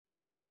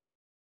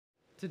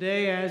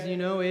Today, as you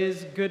know,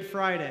 is Good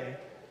Friday,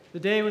 the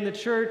day when the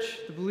church,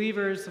 the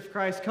believers of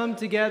Christ, come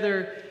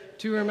together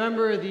to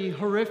remember the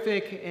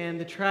horrific and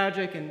the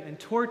tragic and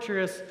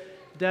torturous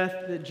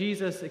death that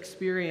Jesus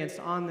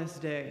experienced on this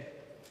day.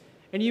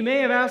 And you may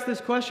have asked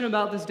this question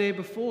about this day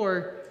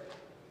before,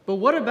 but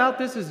what about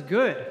this is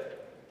good?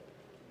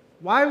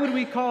 Why would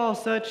we call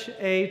such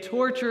a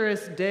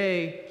torturous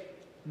day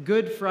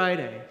Good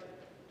Friday?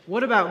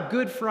 What about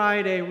Good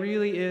Friday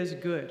really is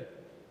good?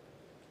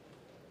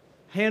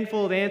 A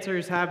handful of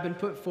answers have been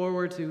put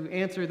forward to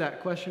answer that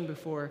question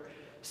before.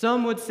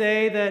 Some would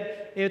say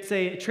that it's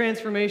a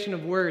transformation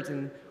of words,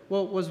 and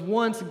what was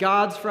once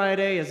God's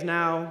Friday is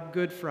now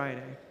Good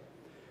Friday.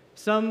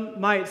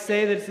 Some might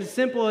say that it's as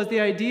simple as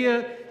the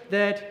idea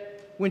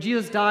that when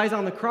Jesus dies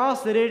on the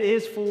cross, that it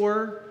is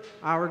for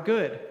our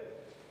good.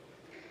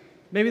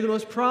 Maybe the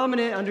most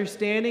prominent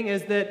understanding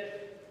is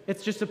that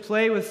it's just a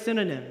play with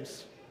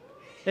synonyms,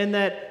 and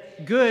that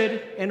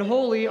good and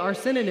holy are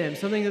synonyms,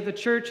 something that the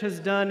church has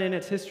done in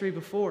its history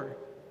before.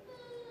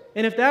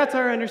 And if that's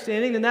our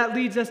understanding, then that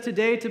leads us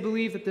today to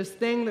believe that this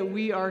thing that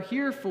we are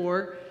here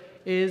for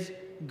is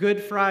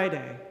Good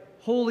Friday,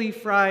 Holy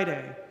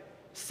Friday,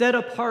 Set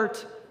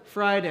Apart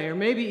Friday, or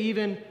maybe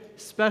even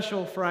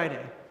Special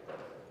Friday.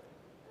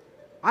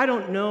 I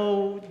don't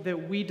know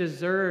that we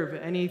deserve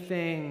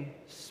anything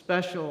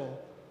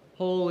special,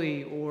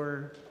 holy,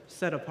 or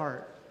set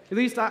apart. At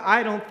least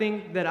I don't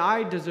think that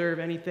I deserve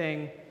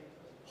anything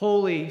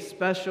holy,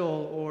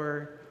 special,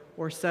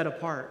 or set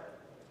apart.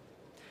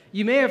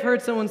 You may have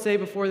heard someone say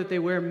before that they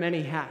wear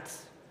many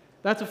hats.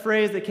 That's a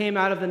phrase that came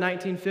out of the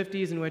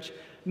 1950s in which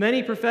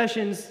many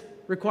professions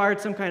required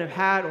some kind of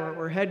hat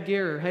or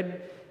headgear, or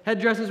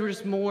headdresses were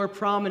just more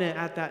prominent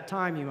at that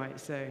time, you might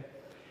say.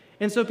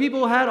 And so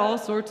people had all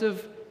sorts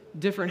of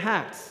different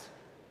hats.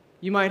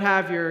 You might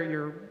have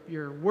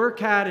your work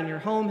hat and your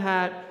home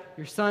hat,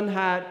 your sun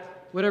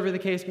hat, whatever the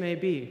case may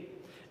be.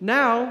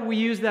 Now we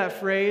use that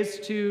phrase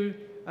to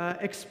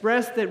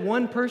express that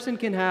one person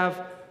can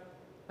have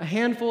a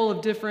handful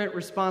of different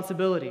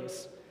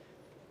responsibilities.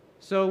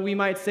 So we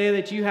might say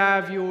that you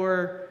have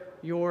your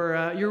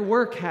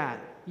work hat,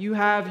 you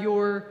have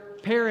your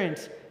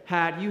parent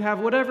hat, you have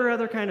whatever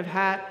other kind of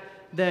hat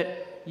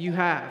that you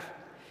have.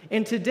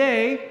 And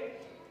today,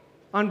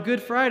 on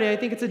Good Friday, I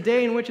think it's a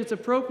day in which it's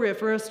appropriate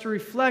for us to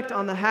reflect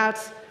on the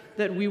hats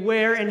that we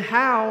wear and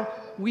how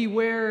we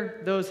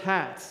wear those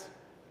hats.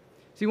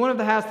 See, one of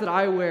the hats that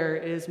I wear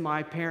is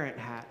my parent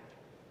hat.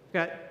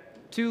 I've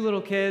got 2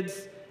 little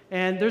kids,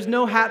 and there's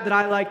no hat that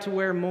I like to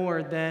wear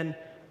more than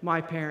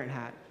my parent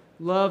hat.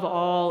 Love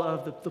all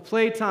of the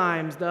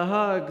playtimes, the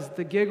hugs,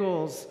 the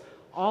giggles,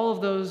 all of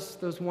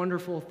those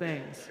wonderful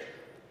things.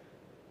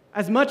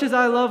 As much as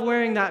I love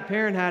wearing that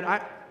parent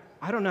hat,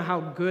 I don't know how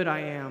good I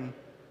am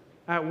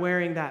at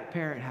wearing that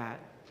parent hat.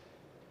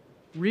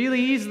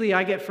 Really easily,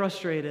 I get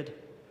frustrated.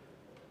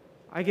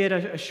 I get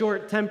a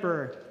short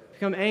temper,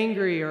 become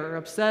angry or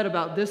upset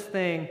about this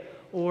thing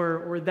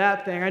or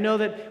that thing. I know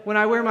that when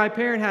I wear my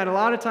parent hat, a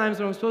lot of times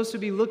when I'm supposed to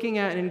be looking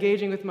at and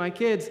engaging with my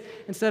kids,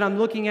 instead I'm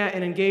looking at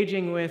and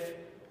engaging with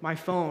my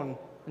phone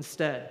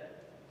instead.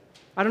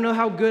 I don't know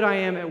how good I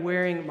am at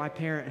wearing my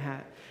parent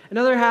hat.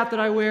 Another hat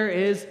that I wear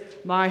is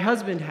my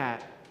husband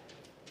hat.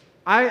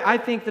 I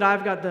think that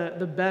I've got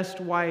the best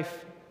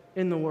wife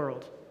in the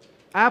world.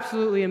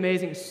 Absolutely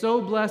amazing.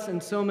 So blessed in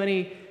so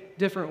many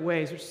different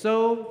ways. We're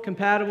so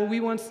compatible. We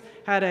once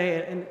had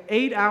an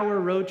 8-hour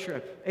road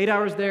trip. 8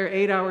 hours there,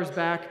 8 hours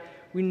back.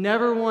 We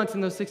never once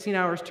in those 16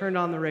 hours turned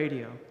on the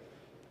radio.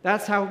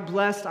 That's how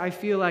blessed I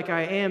feel like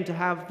I am to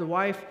have the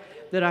wife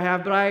that I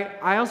have. But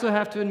I also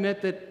have to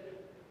admit that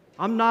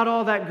I'm not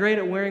all that great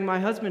at wearing my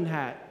husband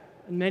hat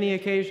on many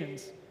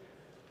occasions.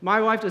 My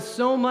wife does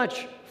so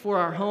much for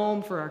our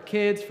home, for our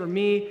kids, for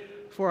me,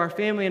 for our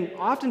family, and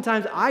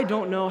oftentimes I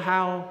don't know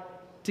how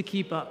to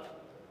keep up.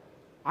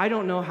 I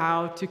don't know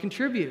how to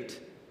contribute.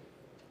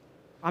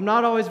 I'm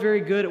not always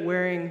very good at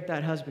wearing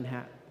that husband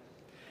hat.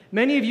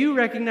 Many of you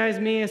recognize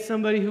me as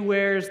somebody who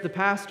wears the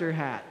pastor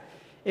hat.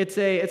 It's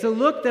a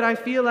look that I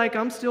feel like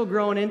I'm still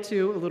growing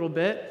into a little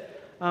bit.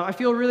 I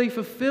feel really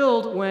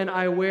fulfilled when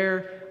I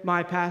wear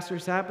my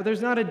pastor's hat, but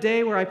there's not a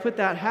day where I put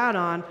that hat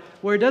on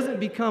where it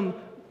doesn't become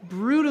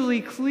brutally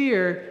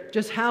clear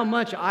just how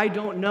much I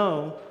don't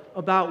know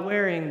about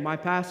wearing my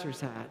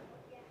pastor's hat.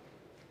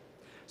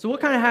 So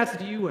what kind of hats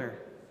do you wear?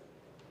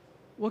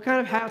 What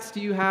kind of hats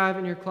do you have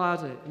in your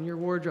closet, in your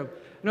wardrobe?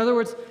 In other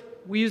words,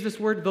 we use this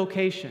word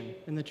vocation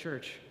in the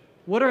church.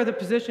 What are the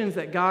positions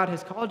that God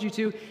has called you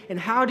to, and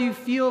how do you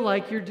feel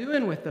like you're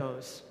doing with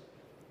those?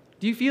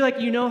 Do you feel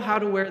like you know how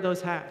to wear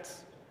those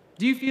hats?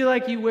 Do you feel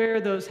like you wear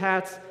those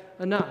hats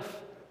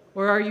enough?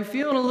 Or are you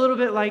feeling a little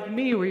bit like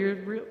me, where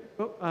you're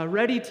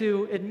ready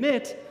to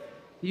admit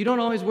you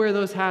don't always wear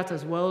those hats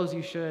as well as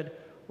you should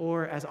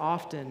or as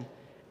often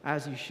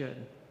as you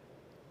should?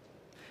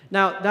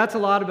 Now, that's a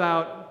lot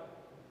about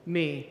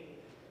me,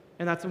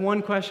 and that's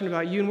one question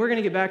about you, and we're going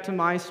to get back to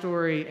my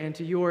story and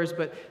to yours,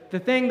 but the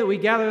thing that we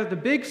gather, the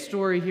big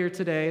story here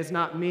today is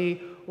not me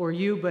or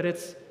you, but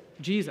it's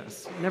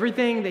Jesus and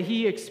everything that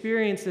he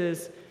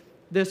experiences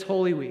this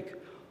Holy Week.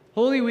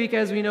 Holy Week,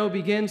 as we know,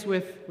 begins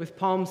with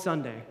Palm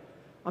Sunday.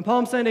 On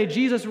Palm Sunday,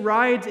 Jesus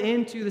rides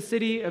into the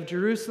city of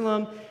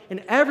Jerusalem,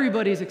 and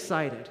everybody's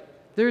excited.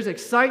 There's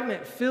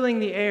excitement filling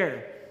the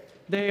air.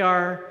 They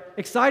are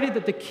excited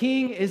that the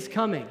king is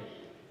coming.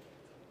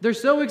 They're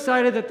so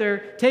excited that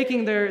they're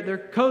taking their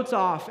coats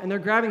off, and they're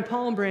grabbing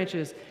palm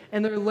branches,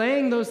 and they're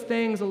laying those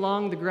things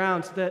along the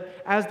ground so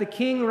that as the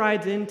king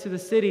rides into the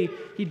city,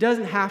 he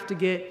doesn't have to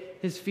get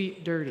his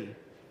feet dirty.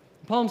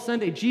 Palm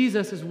Sunday,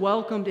 Jesus is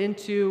welcomed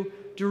into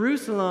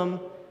Jerusalem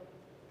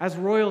as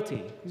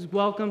royalty. He's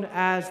welcomed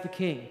as the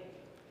king.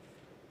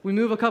 We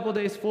move a couple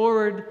days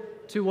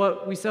forward to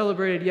what we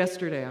celebrated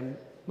yesterday on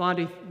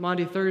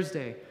Maundy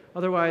Thursday,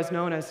 otherwise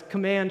known as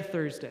Command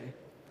Thursday.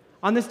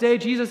 On this day,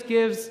 Jesus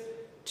gives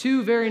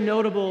two very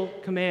notable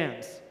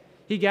commands.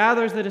 He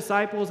gathers the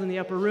disciples in the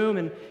upper room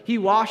and he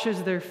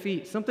washes their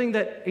feet, something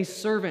that a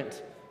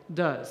servant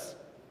does.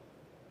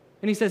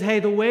 And he says, hey,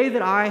 the way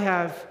that I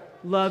have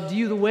loved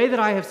you, the way that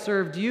I have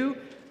served you,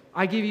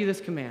 I give you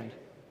this command.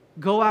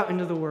 Go out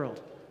into the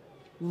world.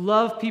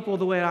 Love people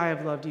the way I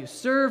have loved you.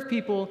 Serve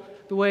people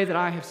the way that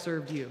I have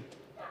served you.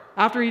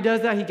 After he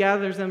does that, he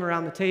gathers them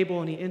around the table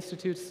and he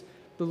institutes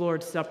the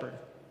Lord's Supper.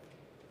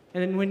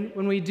 And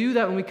when we do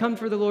that, when we come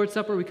for the Lord's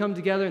Supper, we come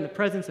together in the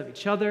presence of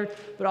each other,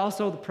 but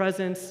also the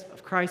presence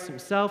of Christ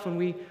himself, and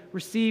we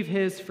receive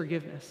his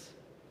forgiveness.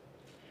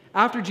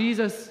 After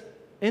Jesus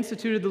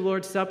instituted the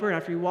Lord's Supper, and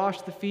after he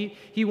washed the feet,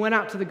 he went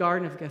out to the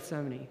Garden of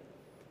Gethsemane,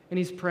 and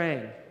he's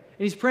praying. And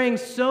he's praying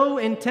so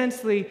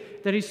intensely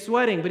that he's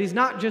sweating, but he's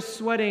not just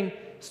sweating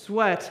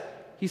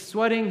sweat, he's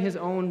sweating his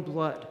own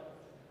blood.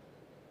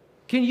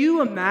 Can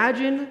you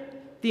imagine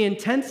the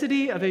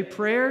intensity of a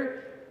prayer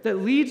that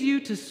leads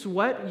you to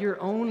sweat your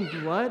own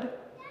blood?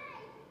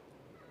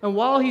 And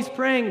while he's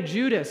praying,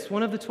 Judas,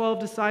 one of the 12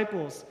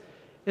 disciples,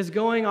 is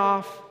going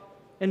off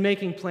and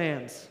making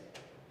plans.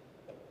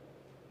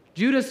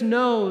 Judas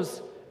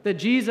knows that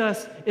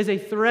Jesus is a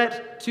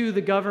threat to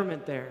the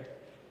government there.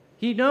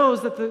 He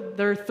knows that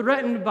they're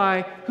threatened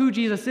by who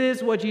Jesus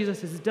is, what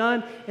Jesus has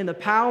done, and the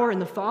power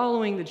and the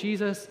following that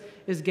Jesus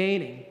is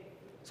gaining.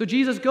 So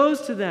Jesus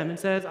goes to them and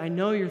says, I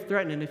know you're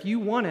threatened, and if you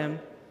want him,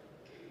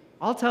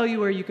 I'll tell you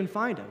where you can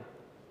find him.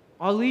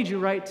 I'll lead you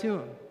right to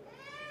him.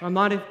 On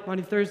Maundy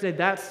Thursday,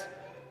 that's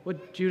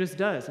what Judas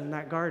does in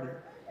that garden.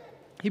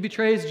 He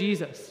betrays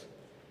Jesus.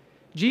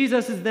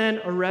 Jesus is then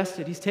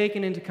arrested. He's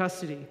taken into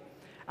custody.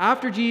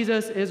 After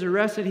Jesus is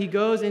arrested, he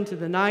goes into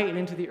the night and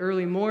into the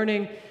early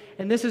morning,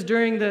 and this is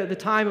during the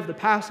time of the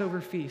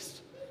Passover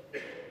feast,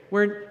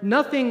 where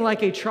nothing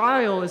like a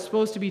trial is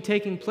supposed to be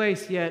taking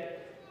place, yet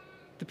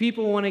the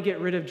people want to get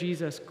rid of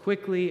Jesus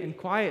quickly and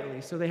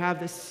quietly. So they have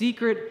this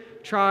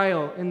secret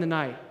trial in the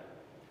night.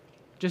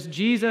 Just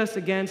Jesus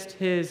against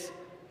his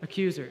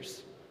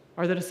accusers.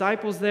 Are the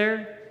disciples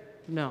there?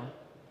 No.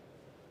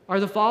 Are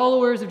the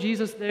followers of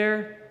Jesus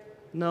there?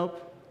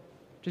 Nope.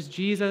 Just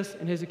Jesus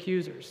and his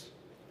accusers.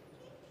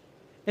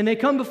 And they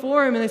come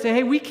before him and they say,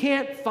 hey, we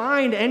can't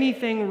find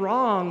anything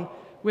wrong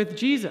with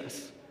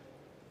Jesus.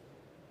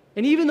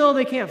 And even though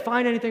they can't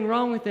find anything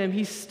wrong with him,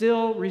 he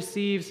still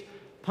receives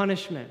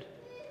punishment.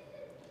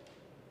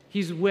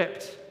 He's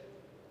whipped.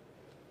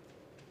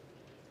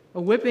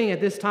 A whipping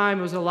at this time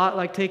was a lot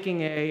like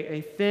taking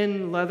a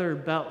thin leather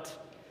belt.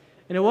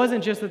 And it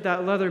wasn't just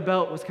that leather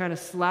belt was kind of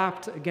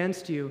slapped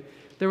against you.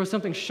 There was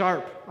something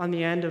sharp on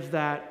the end of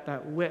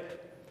that whip.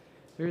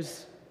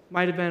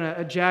 Might have been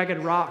a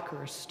jagged rock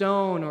or a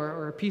stone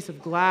or a piece of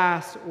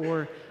glass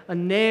or a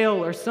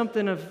nail or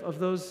something of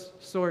those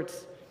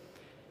sorts.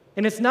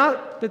 And it's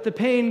not that the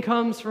pain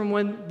comes from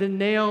when the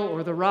nail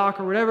or the rock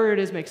or whatever it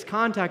is makes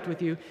contact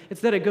with you.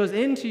 It's that it goes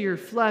into your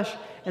flesh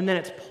and then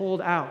it's pulled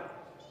out.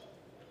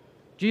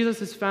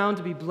 Jesus is found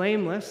to be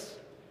blameless,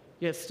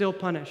 yet still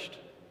punished.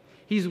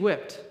 He's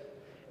whipped.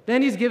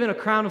 Then he's given a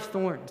crown of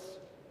thorns.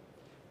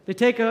 They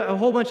take a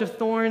whole bunch of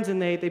thorns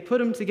and they put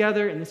them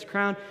together in this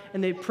crown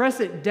and they press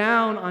it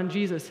down on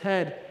Jesus'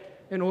 head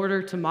in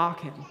order to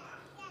mock him.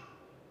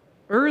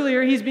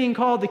 Earlier, he's being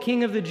called the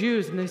King of the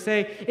Jews, and they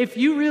say, if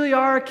you really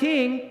are a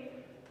king,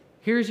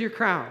 here's your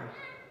crown.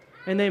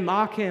 And they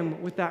mock him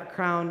with that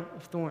crown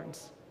of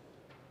thorns.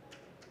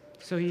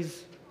 So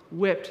he's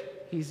whipped,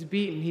 he's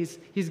beaten,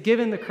 he's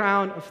given the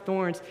crown of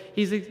thorns.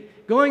 He's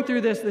going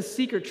through this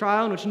secret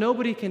trial in which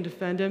nobody can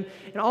defend him,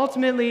 and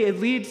ultimately it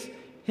leads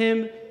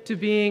him to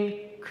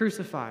being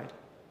crucified.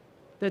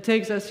 That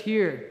takes us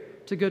here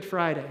to Good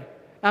Friday.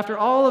 After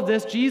all of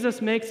this,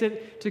 Jesus makes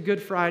it to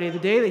Good Friday, the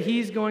day that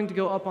he's going to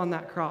go up on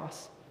that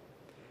cross.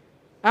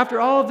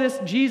 After all of this,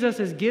 Jesus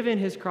has given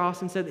his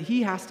cross and said that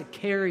he has to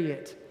carry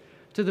it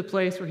to the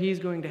place where he's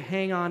going to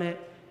hang on it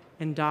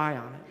and die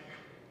on it.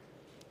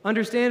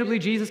 Understandably,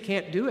 Jesus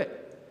can't do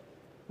it.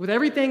 With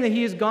everything that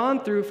he has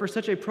gone through for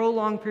such a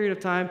prolonged period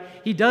of time,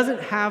 he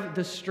doesn't have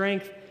the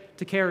strength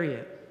to carry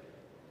it.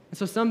 And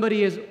so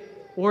somebody is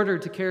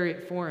ordered to carry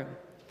it for him.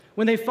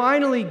 When they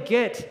finally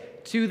get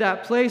to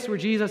that place where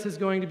Jesus is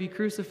going to be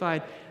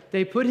crucified,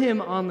 they put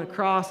him on the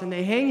cross and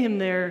they hang him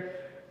there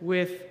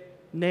with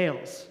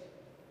nails.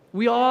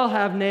 We all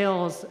have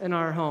nails in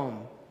our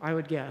home, I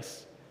would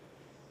guess.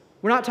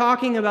 We're not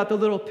talking about the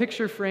little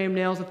picture frame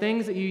nails, the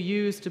things that you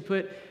use to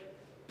put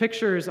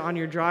pictures on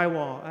your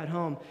drywall at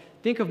home.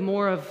 Think of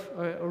more of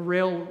a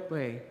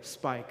railway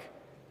spike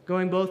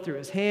going both through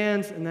his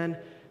hands and then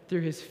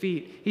through his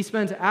feet. He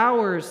spends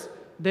hours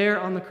there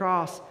on the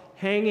cross,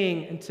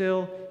 hanging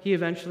until he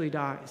eventually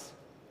dies.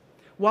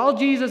 While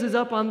Jesus is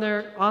up on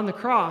the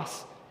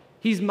cross,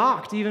 he's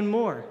mocked even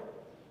more.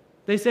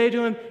 They say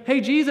to him, "Hey,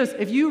 Jesus,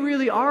 if you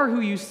really are who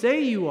you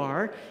say you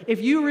are,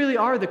 if you really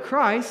are the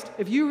Christ,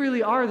 if you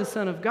really are the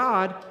Son of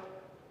God,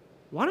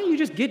 why don't you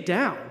just get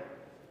down?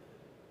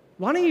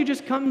 Why don't you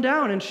just come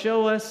down and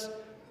show us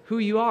who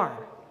you are?"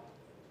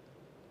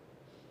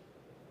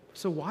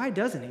 So why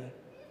doesn't he?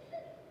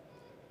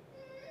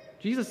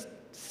 Jesus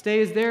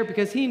stays there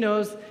because he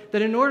knows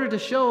that in order to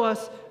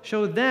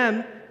show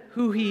them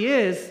who he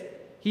is,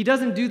 he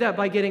doesn't do that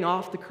by getting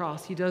off the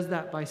cross. He does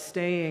that by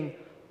staying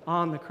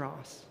on the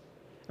cross.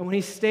 And when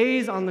he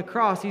stays on the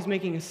cross, he's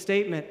making a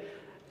statement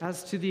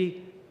as to the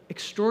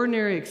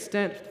extraordinary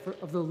extent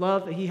of the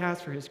love that he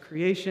has for his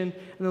creation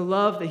and the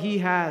love that he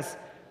has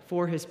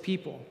for his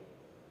people.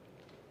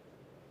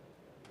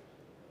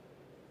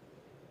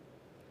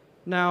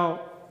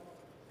 Now,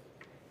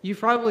 you've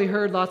probably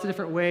heard lots of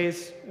different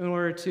ways in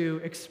order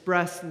to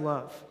express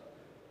love.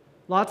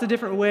 Lots of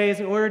different ways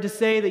in order to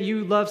say that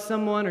you love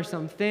someone or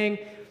something.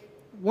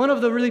 One of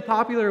the really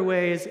popular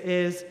ways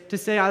is to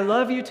say, "I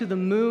love you to the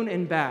moon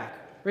and back."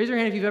 Raise your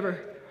hand if you've ever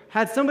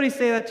had somebody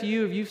say that to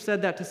you, if you've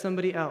said that to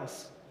somebody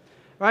else.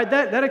 Right?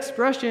 That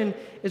expression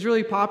is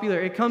really popular.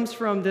 It comes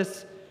from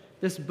this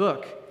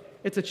book.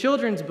 It's a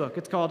children's book.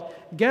 It's called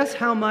Guess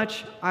How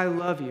Much I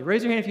Love You.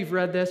 Raise your hand if you've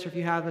read this or if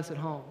you have this at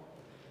home.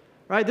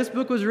 Right? This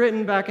book was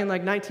written back in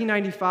like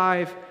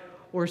 1995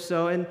 or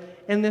so. And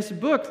in this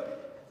book,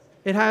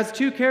 it has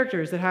two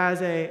characters. It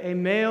has a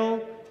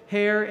male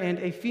hare and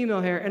a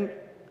female hare. And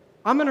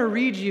I'm going to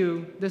read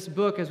you this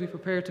book as we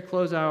prepare to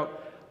close out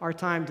our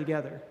time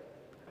together.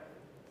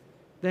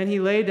 Then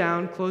he lay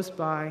down close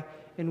by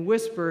and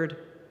whispered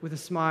with a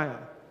smile,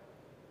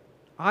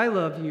 "I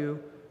love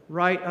you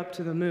right up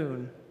to the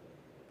moon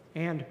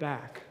and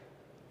back."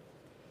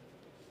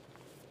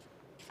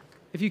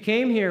 If you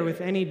came here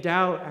with any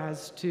doubt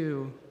as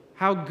to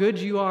how good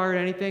you are at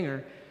anything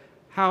or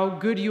how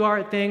good you are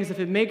at things, if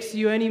it makes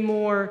you any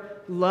more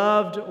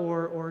loved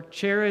or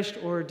cherished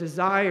or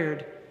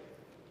desired,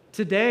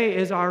 today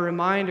is our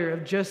reminder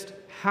of just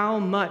how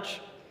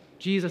much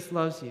Jesus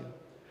loves you.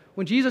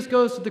 When Jesus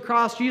goes to the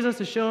cross, Jesus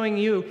is showing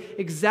you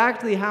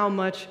exactly how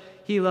much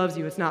he loves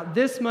you. It's not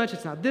this much,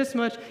 it's not this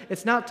much,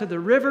 it's not to the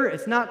river,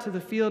 it's not to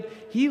the field.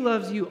 He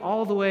loves you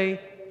all the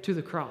way to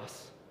the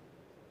cross.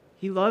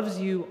 He loves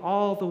you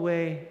all the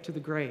way to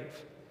the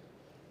grave.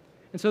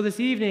 And so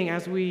this evening,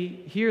 as we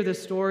hear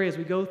this story, as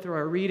we go through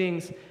our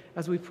readings,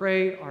 as we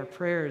pray our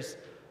prayers,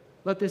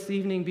 let this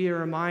evening be a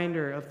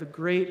reminder of the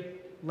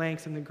great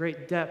lengths and the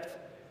great depth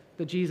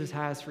that Jesus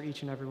has for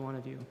each and every one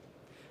of you.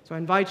 So I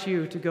invite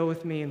you to go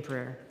with me in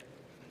prayer.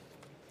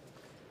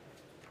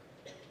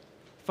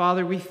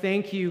 Father, we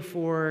thank you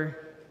for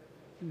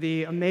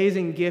the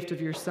amazing gift of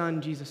your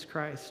Son, Jesus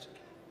Christ.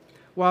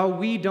 While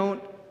we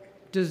don't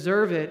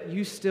deserve it,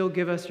 you still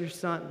give us your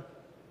Son.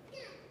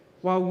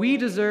 While we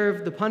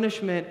deserve the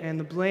punishment and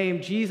the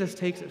blame, Jesus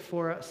takes it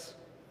for us.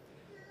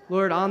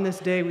 Lord, on this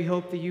day, we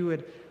hope that you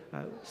would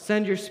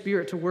send your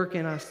Spirit to work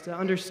in us to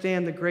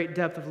understand the great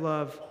depth of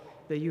love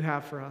that you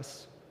have for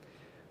us.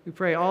 We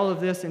pray all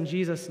of this in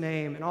Jesus'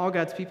 name, and all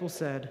God's people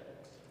said,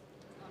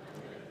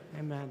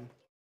 Amen.